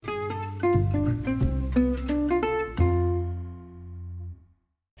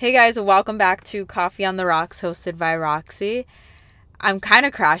Hey guys, welcome back to Coffee on the Rocks hosted by Roxy. I'm kind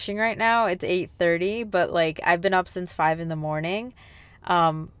of crashing right now. It's 8:30, but I've been up since 5 in the morning.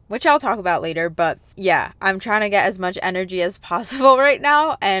 Which I'll talk about later, but yeah, I'm trying to get as much energy as possible right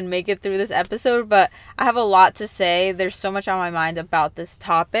now and make it through this episode, but I have a lot to say. There's so much on my mind about this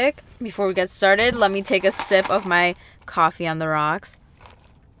topic. Before we get started, let me take a sip of my coffee on the rocks.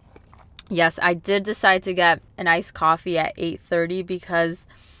 Yes, I did decide to get an iced coffee at 8:30 because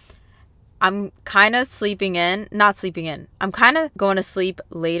I'm kind of not sleeping in. I'm kind of going to sleep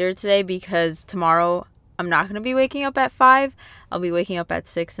later today because tomorrow I'm not going to be waking up at 5. I'll be waking up at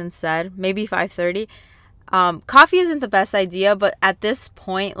 6 instead, maybe 5:30. Coffee isn't the best idea, but at this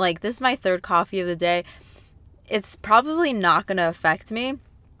point, this is my third coffee of the day. It's probably not going to affect me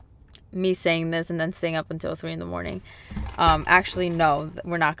saying this and then staying up until 3 in the morning. Actually, no,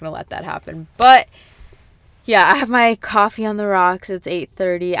 we're not going to let that happen. But yeah, I have my coffee on the rocks. It's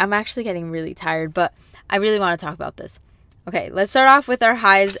 8:30. I'm actually getting really tired, but I really want to talk about this. Okay, let's start off with our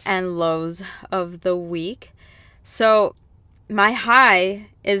highs and lows of the week. So my high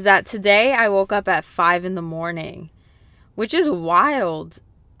is that today I woke up at 5 in the morning, which is wild.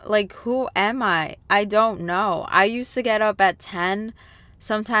 Who am I? I don't know. I used to get up at 10,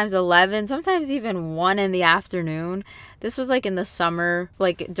 sometimes 11, sometimes even 1 in the afternoon. This was in the summer,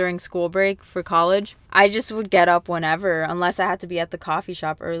 during school break for college. I just would get up whenever, unless I had to be at the coffee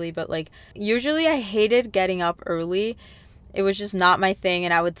shop early. But usually I hated getting up early. It was just not my thing.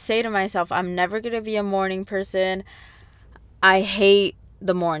 And I would say to myself, I'm never going to be a morning person. I hate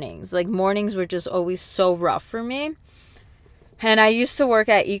the mornings. Mornings were just always so rough for me. And I used to work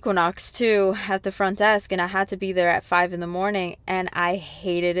at Equinox too, at the front desk, and I had to be there at 5 in the morning, and I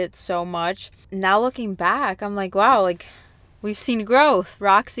hated it so much. Now looking back, I'm wow, we've seen growth.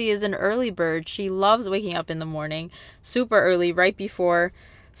 Roxy is an early bird. She loves waking up in the morning, super early, right before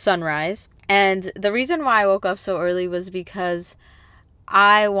sunrise. And the reason why I woke up so early was because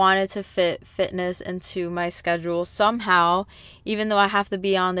I wanted to fit fitness into my schedule somehow, even though I have to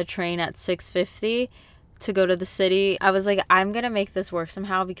be on the train at 6:50 to go to the city. I was I'm gonna make this work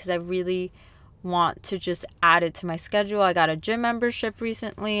somehow because I really want to just add it to my schedule. I got a gym membership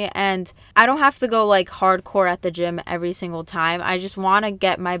recently, and I don't have to go hardcore at the gym every single time. I just want to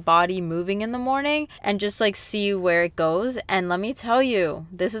get my body moving in the morning and just see where it goes. And let me tell you,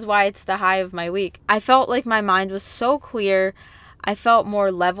 this is why it's the high of my week. I felt my mind was so clear. I felt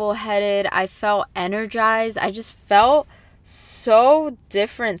more level-headed. I felt energized. I just felt so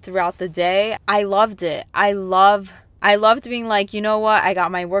different throughout the day. I loved it. I loved being you know what, I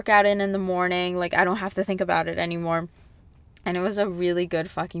got my workout in the morning. I don't have to think about it anymore. And it was a really good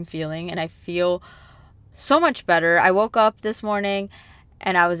fucking feeling, and I feel so much better. I woke up this morning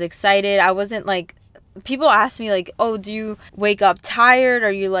and I was excited. I wasn't people ask me oh, do you wake up tired?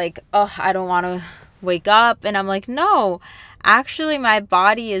 Are you oh, I don't want to wake up? And I'm no. Actually, my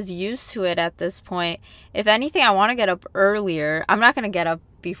body is used to it at this point. If anything, I want to get up earlier. I'm not going to get up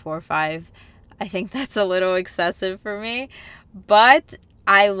before 5. I think that's a little excessive for me. But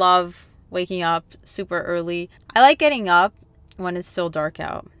I love waking up super early. I like getting up when it's still dark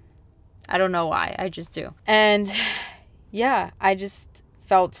out. I don't know why. I just do. And yeah, I just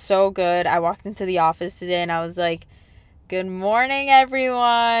felt so good. I walked into the office today and I was good morning,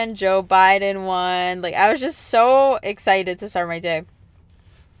 everyone. Joe Biden won. I was just so excited to start my day.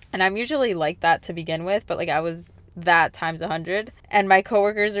 And I'm usually like that to begin with, but I was that times 100. And my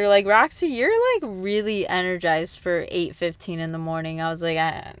coworkers are Roxy, you're really energized for 8:15 in the morning. I was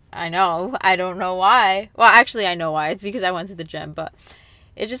I know. I don't know why. Well, actually, I know why. It's because I went to the gym, but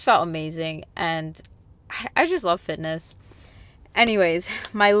it just felt amazing. And I just love fitness. Anyways,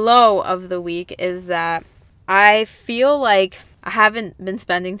 my low of the week is that I feel I haven't been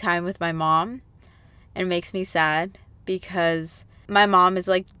spending time with my mom, and it makes me sad because my mom is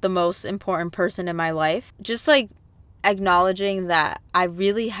the most important person in my life. Just acknowledging that I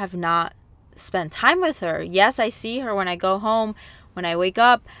really have not spent time with her. Yes, I see her when I go home, when I wake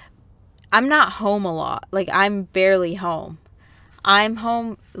up. I'm not home a lot. I'm barely home. I'm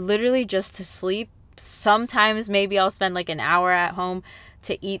home literally just to sleep. Sometimes maybe I'll spend an hour at home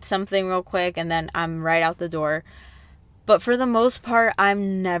to eat something real quick, and then I'm right out the door. But for the most part,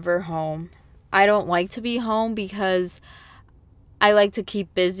 I'm never home. I don't like to be home because I like to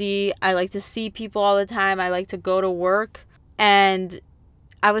keep busy. I like to see people all the time. I like to go to work. And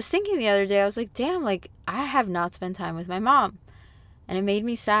I was thinking the other day, I was damn, I have not spent time with my mom. And it made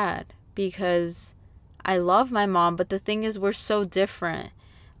me sad because I love my mom, but the thing is, we're so different.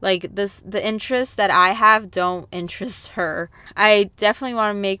 The interests that I have don't interest her. I definitely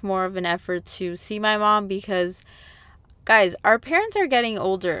want to make more of an effort to see my mom because Guys, our parents are getting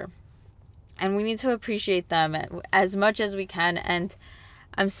older and we need to appreciate them as much as we can. And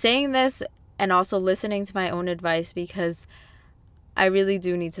I'm saying this and also listening to my own advice because I really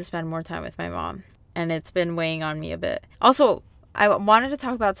do need to spend more time with my mom, and it's been weighing on me a bit. Also, I wanted to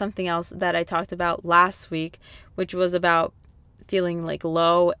talk about something else that I talked about last week, which was about feeling like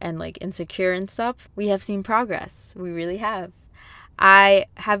low and like insecure and stuff. We have seen progress. We really have. I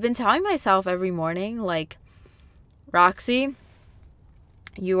have been telling myself every morning, like, Roxy,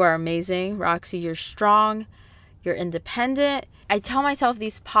 you are amazing. Roxy, you're strong. You're independent. I tell myself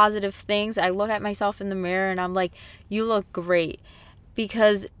these positive things. I look at myself in the mirror and I'm like, you look great.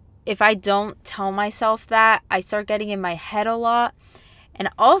 Because if I don't tell myself that, I start getting in my head a lot. And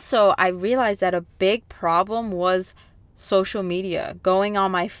also, I realized that a big problem was social media, going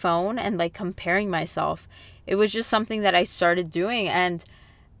on my phone and like comparing myself. It was just something that I started doing, and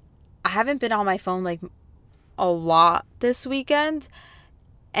I haven't been on my phone like a lot this weekend,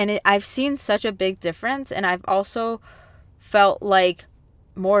 and I've seen such a big difference, and I've also felt like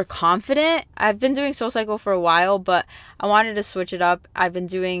more confident. I've been doing SoulCycle for a while, but I wanted to switch it up. I've been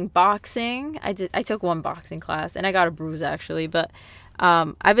doing boxing. I took one boxing class and I got a bruise actually, but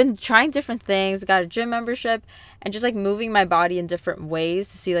I've been trying different things, got a gym membership, and just like moving my body in different ways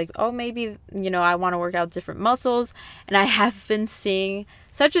to see like, oh, maybe, I want to work out different muscles. And I have been seeing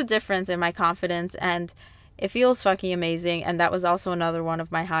such a difference in my confidence, and it feels fucking amazing. And that was also another one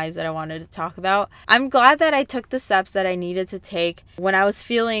of my highs that I wanted to talk about. I'm glad that I took the steps that I needed to take when I was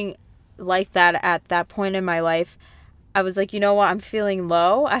feeling like that at that point in my life. I was like, you know what? I'm feeling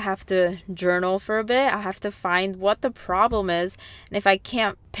low. I have to journal for a bit. I have to find what the problem is. And if I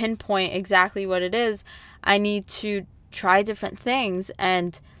can't pinpoint exactly what it is, I need to try different things.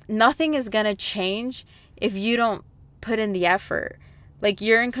 And nothing is going to change if you don't put in the effort. Like,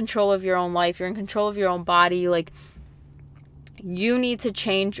 you're in control of your own life. You're in control of your own body. Like, you need to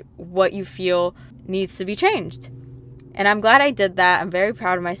change what you feel needs to be changed. And I'm glad I did that. I'm very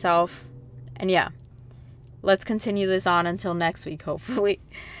proud of myself. And yeah, let's continue this on until next week, hopefully.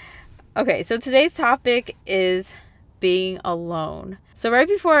 Okay, so today's topic is being alone. So right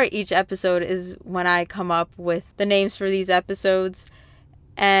before each episode is when I come up with the names for these episodes.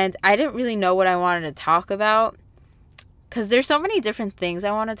 And I didn't really know what I wanted to talk about, because there's so many different things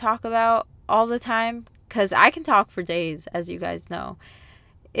I want to talk about all the time. Because I can talk for days, as you guys know.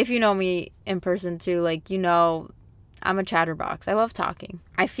 If you know me in person too, like, I'm a chatterbox. I love talking.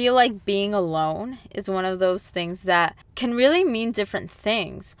 I feel like being alone is one of those things that can really mean different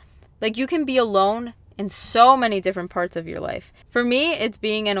things. Like, you can be alone in so many different parts of your life. For me, it's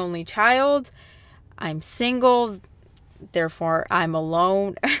being an only child. I'm single, therefore I'm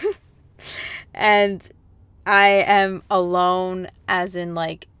alone. And I am alone as in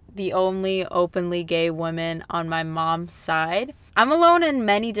like the only openly gay woman on my mom's side. I'm alone in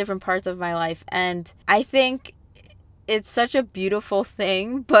many different parts of my life, and I think it's such a beautiful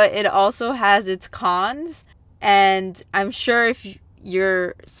thing, but it also has its cons. And I'm sure if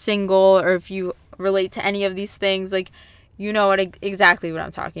you're single or if you relate to any of these things, like, you know exactly what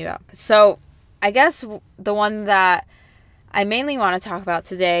I'm talking about. So I guess the one that I mainly want to talk about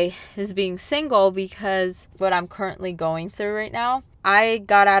today is being single, because what I'm currently going through right now. I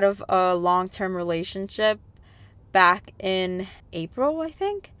got out of a long-term relationship back in April, I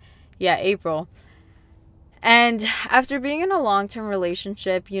think. Yeah, April. And after being in a long-term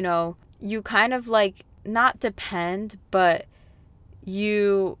relationship, you kind of like not depend, but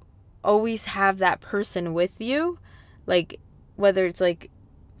you always have that person with you. Like, whether it's like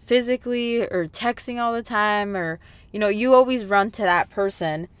physically or texting all the time, or, you always run to that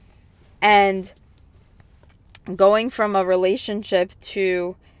person. And going from a relationship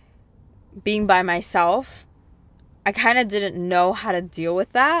to being by myself, I kind of didn't know how to deal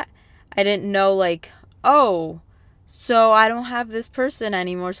with that. I didn't know, like, oh, so I don't have this person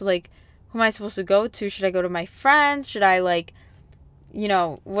anymore. So, like, who am I supposed to go to? Should I go to my friends? Should I, like,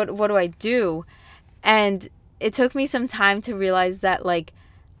 what do I do? And it took me some time to realize that, like,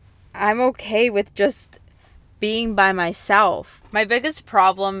 I'm okay with just being by myself. My biggest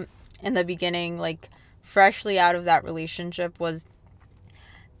problem in the beginning, like, freshly out of that relationship, was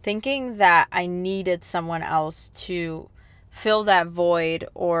thinking that I needed someone else to fill that void,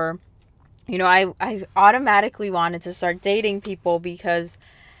 or, I automatically wanted to start dating people because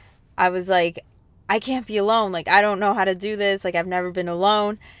I was like, I can't be alone. Like, I don't know how to do this. Like, I've never been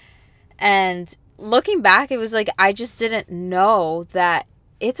alone. And looking back, it was like, I just didn't know that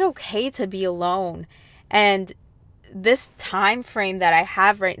it's okay to be alone. And this time frame that I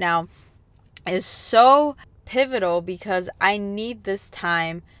have right now is so pivotal, because I need this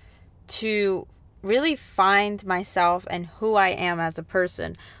time to really find myself and who I am as a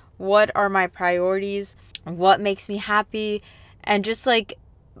person. What are my priorities? What makes me happy? And just like,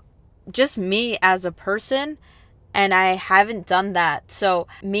 just me as a person. And I haven't done that. So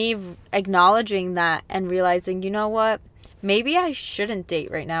me acknowledging that and realizing, you know what? Maybe I shouldn't date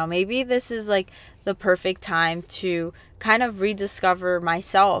right now. Maybe this is like the perfect time to kind of rediscover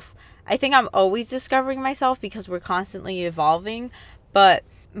myself. I think I'm always discovering myself because we're constantly evolving. But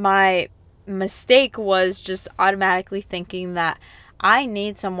my mistake was just automatically thinking that I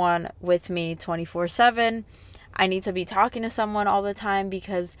need someone with me 24/7. I need to be talking to someone all the time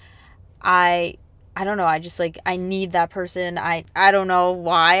because I don't know, I just like, I need that person. I don't know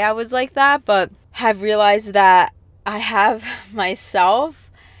why I was like that, but have realized that I have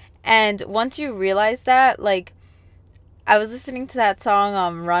myself. And once you realize that, like, I was listening to that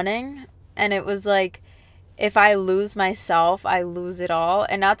song Running, and it was like, if I lose myself, I lose it all.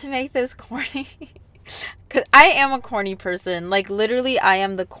 And not to make this corny, because I am a corny person. Like, literally, I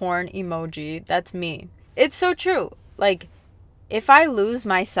am the corn emoji. That's me. It's so true. Like, if I lose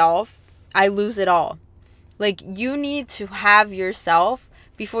myself, I lose it all. Like, you need to have yourself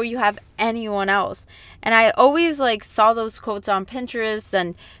before you have anyone else. And I always like saw those quotes on Pinterest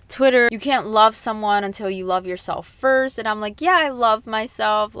and Twitter. You can't love someone until you love yourself first. And I'm like, yeah, I love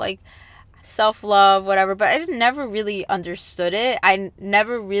myself, like self-love, whatever. But I never really understood it. I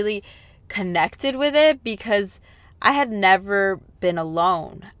never really connected with it because I had never been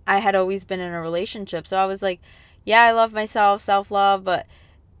alone. I had always been in a relationship. So I was like, yeah, I love myself, self-love, but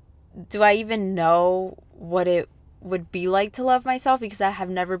do I even know what it would be like to love myself because I have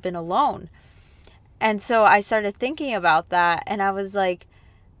never been alone? And so I started thinking about that, and I was like,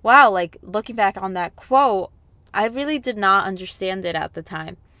 wow, like looking back on that quote, I really did not understand it at the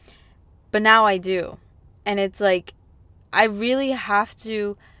time. But now I do. And it's like, I really have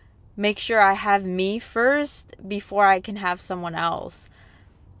to make sure I have me first before I can have someone else.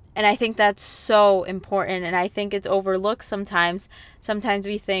 And I think that's so important. And I think it's overlooked sometimes. Sometimes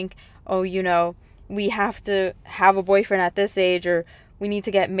we think, oh, you know, we have to have a boyfriend at this age, or we need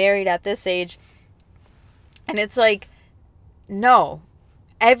to get married at this age. And it's like, no.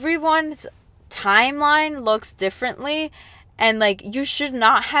 Everyone's timeline looks differently. And like, you should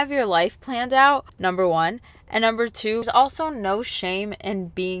not have your life planned out, number one. And number two, there's also no shame in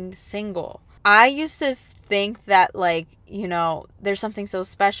being single. I used to think that, like, you know, there's something so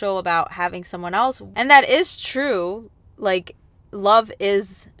special about having someone else. And that is true. Like, love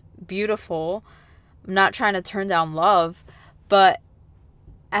is beautiful. I'm not trying to turn down love. But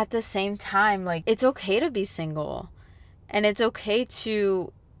at the same time, like, it's okay to be single. And it's okay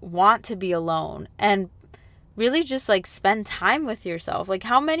to want to be alone. And really just, like, spend time with yourself. Like,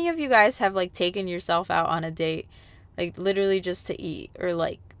 how many of you guys have, like, taken yourself out on a date? Like, literally just to eat, or,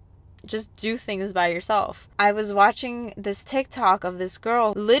 like, just do things by yourself. I was watching this TikTok of this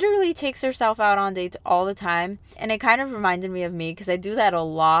girl literally takes herself out on dates all the time. And it kind of reminded me of me because I do that a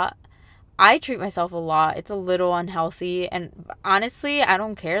lot. I treat myself a lot. It's a little unhealthy. And honestly, I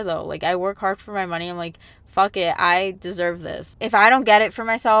don't care though. Like, I work hard for my money. I'm like, fuck it. I deserve this. If I don't get it for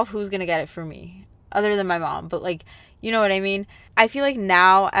myself, who's going to get it for me? Other than my mom. But like, you know what I mean? I feel like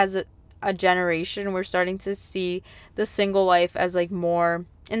now as a generation, we're starting to see the single life as like more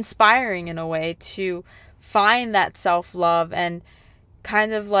inspiring in a way, to find that self-love and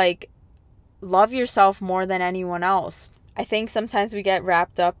kind of like love yourself more than anyone else. I think sometimes we get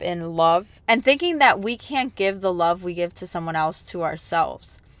wrapped up in love and thinking that we can't give the love we give to someone else to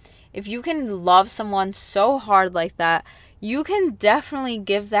ourselves. If you can love someone so hard like that, you can definitely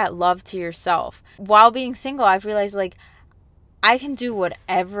give that love to yourself. While being single, I've realized, like, I can do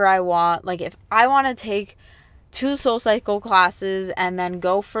whatever I want. Like, if I want to take 2 SoulCycle classes and then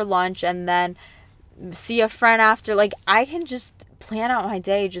go for lunch and then see a friend after, like, I can just plan out my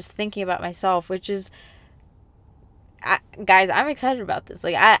day just thinking about myself, which is, guys, I'm excited about this.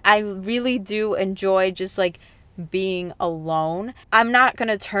 Like, I really do enjoy just, like, being alone. I'm not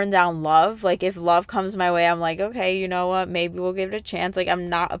gonna turn down love. Like, if love comes my way, I'm like, okay, you know what, maybe we'll give it a chance. Like, I'm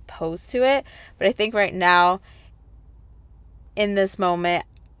not opposed to it. But I think right now, in this moment,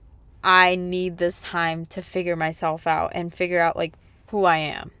 I need this time to figure myself out and figure out, like, who I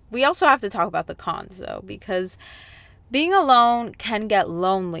am. We also have to talk about the cons, though, because being alone can get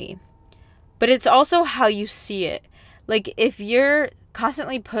lonely. But it's also how you see it. Like, if you're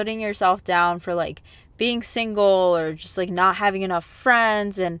constantly putting yourself down for, like, being single or just, like, not having enough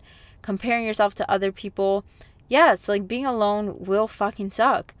friends and comparing yourself to other people, yeah, it's like being alone will fucking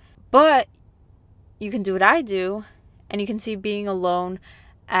suck. But you can do what I do, and you can see being alone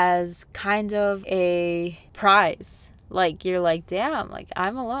as kind of a prize. Like, you're like, damn, like,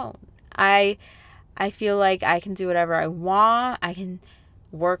 I'm alone. I I feel like I can do whatever I want. I can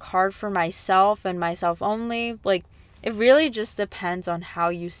work hard for myself and myself only. Like, it really just depends on how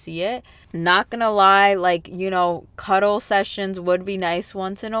you see it. Not gonna lie, like, cuddle sessions would be nice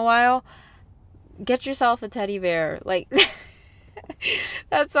once in a while. Get yourself a teddy bear. Like,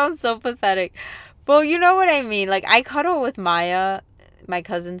 that sounds so pathetic. Well, you know what I mean. Like, I cuddle with Maya, my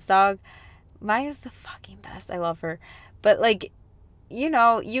cousin's dog. Maya's the fucking best. I love her. But, like,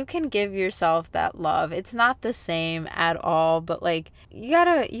 you can give yourself that love. It's not the same at all, but, like, you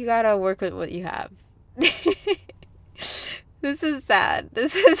gotta work with what you have. This is sad.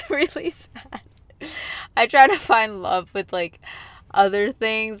 This is really sad. I try to find love with, like, other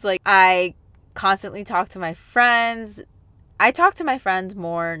things. Like, I constantly talk to my friends. I talk to my friends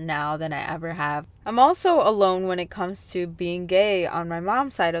more now than I ever have. I'm also alone when it comes to being gay on my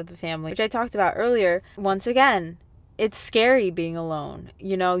mom's side of the family, which I talked about earlier. Once again, it's scary being alone.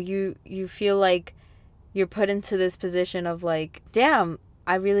 You feel like you're put into this position of, like, damn,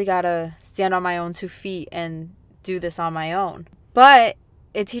 I really gotta stand on my own 2 feet and do this on my own. But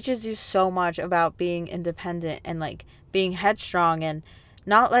it teaches you so much about being independent and, like, being headstrong and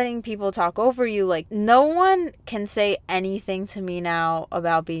not letting people talk over you. Like, no one can say anything to me now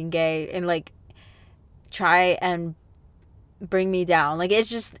about being gay and, like, try and bring me down. Like,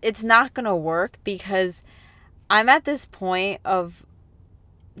 it's not gonna work, because I'm at this point of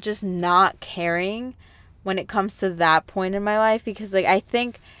just not caring when it comes to that point in my life. Because, like, I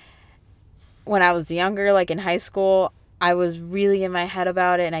think when I was younger, like in high school, I was really in my head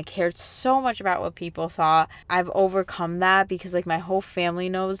about it and I cared so much about what people thought. I've overcome that because, like, my whole family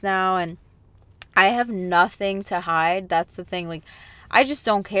knows now and I have nothing to hide. That's the thing. Like, I just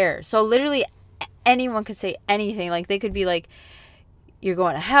don't care. So literally anyone could say anything. Like, they could be like, you're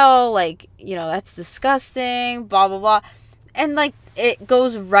going to hell, like, that's disgusting, blah, blah, blah. And, like, it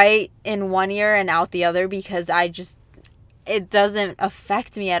goes right in one ear and out the other, because it doesn't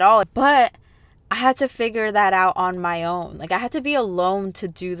affect me at all. But I had to figure that out on my own. Like, I had to be alone to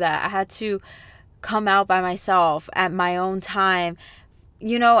do that. I had to come out by myself at my own time,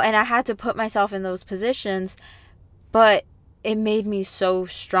 and I had to put myself in those positions, but it made me so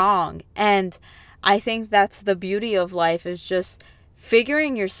strong. And I think that's the beauty of life, is just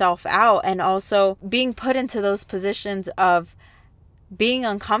figuring yourself out and also being put into those positions of being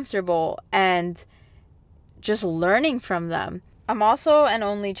uncomfortable and just learning from them. I'm also an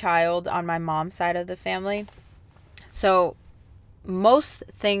only child on my mom's side of the family. So most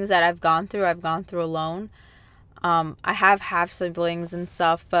things that I've gone through alone. I have half siblings and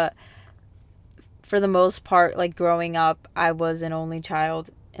stuff, but for the most part, like, growing up, I was an only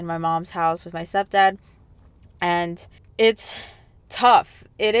child in my mom's house with my stepdad. And it's tough.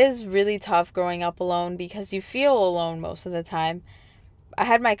 It is really tough growing up alone, because you feel alone most of the time. I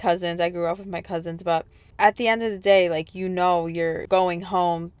had my cousins. I grew up with my cousins, but at the end of the day, like, you're going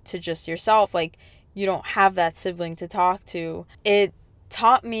home to just yourself. Like, you don't have that sibling to talk to. It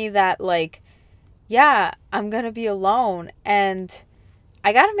taught me that, like, yeah, I'm going to be alone and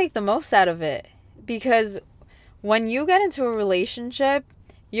I got to make the most out of it, because when you get into a relationship,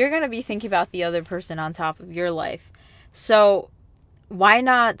 you're going to be thinking about the other person on top of your life. So why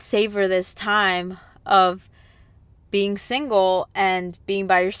not savor this time of being single and being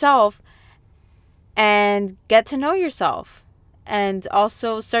by yourself and get to know yourself and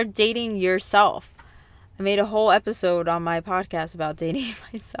also start dating yourself. I made a whole episode on my podcast about dating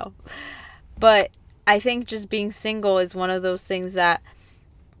myself. But I think just being single is one of those things that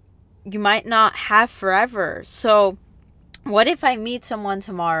you might not have forever. So what if I meet someone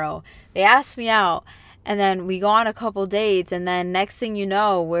tomorrow, they ask me out, and then we go on a couple dates, and then next thing you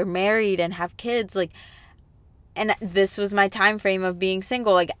know, we're married and have kids, like, and this was my time frame of being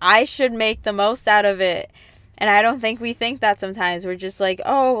single. Like, I should make the most out of it. And I don't think we think that sometimes. We're just like,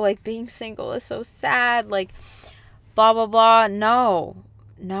 oh, like, being single is so sad, like, blah, blah, blah. No.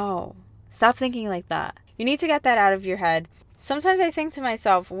 Stop thinking like that. You need to get that out of your head. Sometimes I think to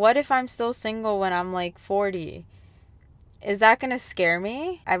myself, what if I'm still single when I'm, like, 40? Is that going to scare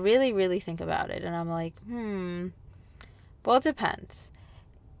me? I really, really think about it. And I'm like, well, it depends.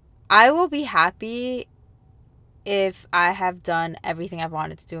 I will be happy if I have done everything I've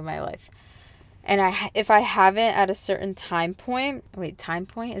wanted to do in my life. And if I haven't at a certain time point, time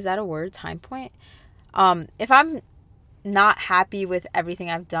point? Is that a word? Time point? If I'm not happy with everything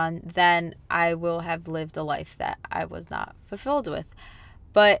I've done, then I will have lived a life that I was not fulfilled with.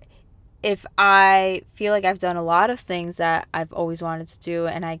 But if I feel like I've done a lot of things that I've always wanted to do,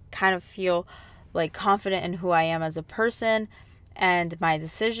 and I kind of feel like confident in who I am as a person and my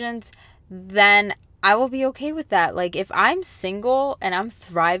decisions, then I will be okay with that. Like, if I'm single and I'm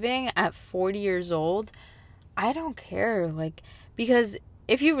thriving at 40 years old, I don't care. Like, because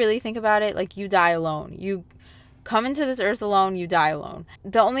if you really think about it, like, you die alone. You come into this earth alone, you die alone.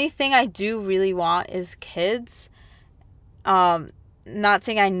 The only thing I do really want is kids. Not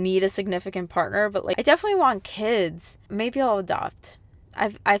saying I need a significant partner, but like, I definitely want kids. Maybe I'll adopt.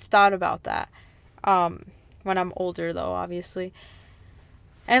 I've thought about that. When I'm older though, obviously.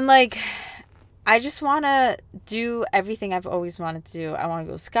 And like, I just want to do everything I've always wanted to do. I want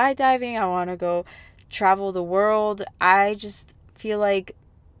to go skydiving. I want to go travel the world. I just feel like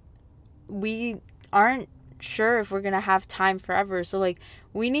we aren't sure if we're going to have time forever. So like,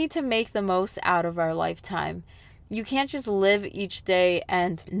 we need to make the most out of our lifetime. You can't just live each day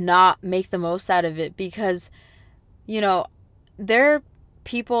and not make the most out of it, because, you know, there are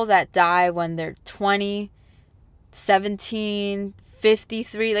people that die when they're 20, 17,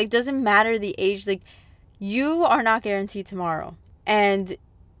 53. Like, doesn't matter the age. Like, you are not guaranteed tomorrow. And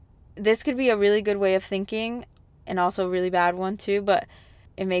this could be a really good way of thinking, and also a really bad one too, but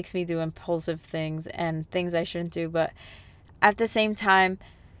it makes me do impulsive things and things I shouldn't do. But at the same time,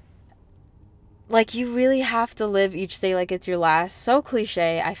 like, you really have to live each day like it's your last. So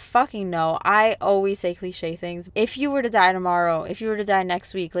cliche, I fucking know. I always say cliche things. If you were to die tomorrow, if you were to die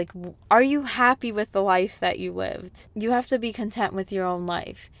next week, like, are you happy with the life that you lived? You have to be content with your own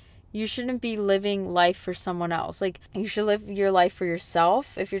life. You shouldn't be living life for someone else. Like, you should live your life for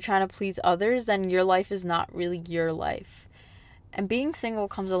yourself. If you're trying to please others, then your life is not really your life. And being single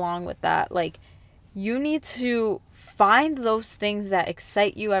comes along with that. Like, you need to find those things that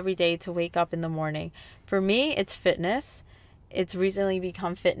excite you every day to wake up in the morning. For me, it's fitness. It's recently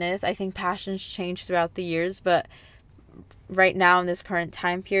become fitness. I think passions change throughout the years, but right now in this current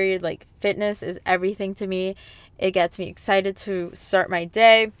time period, like, fitness is everything to me. It gets me excited to start my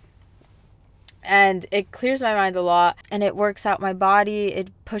day, and it clears my mind a lot, and it works out my body.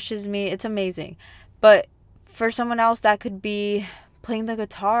 It pushes me. It's amazing. But for someone else, that could be playing the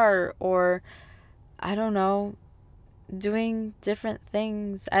guitar, or I don't know, doing different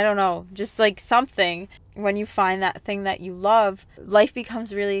things. I don't know, just like something. When you find that thing that you love, life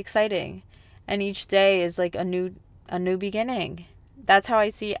becomes really exciting, and each day is like a new beginning. That's how I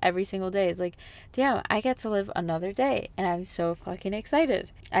see every single day. It's like, damn, I get to live another day, and I'm so fucking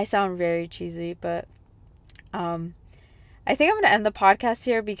excited. I sound very cheesy, but I think I'm gonna end the podcast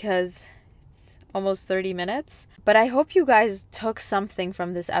here because it's almost 30 minutes. But I hope you guys took something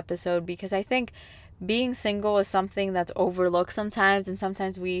from this episode, because I think being single is something that's overlooked sometimes, and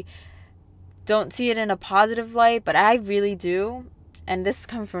sometimes we don't see it in a positive light, but I really do. And this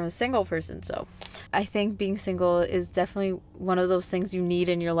comes from a single person, so I think being single is definitely one of those things you need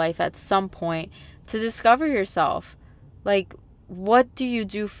in your life at some point to discover yourself. Like, what do you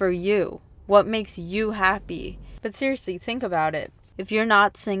do for you? What makes you happy? But seriously, think about it. If you're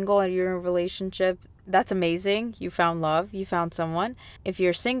not single and you're in a relationship, that's amazing. You found love. You found someone. If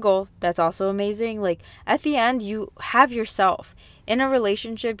you're single, that's also amazing. Like, at the end, you have yourself. In a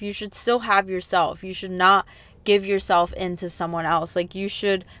relationship, you should still have yourself. You should not give yourself into someone else. Like, you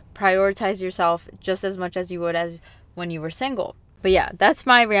should prioritize yourself just as much as you would as when you were single. But yeah, that's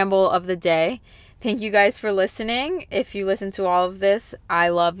my ramble of the day. Thank you guys for listening. If you listen to all of this, I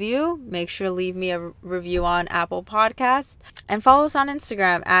love you. Make sure to leave me a review on Apple Podcasts, and follow us on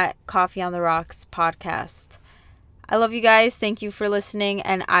Instagram at Coffee on the Rocks Podcast. I love you guys. Thank you for listening,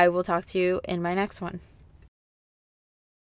 and I will talk to you in my next one.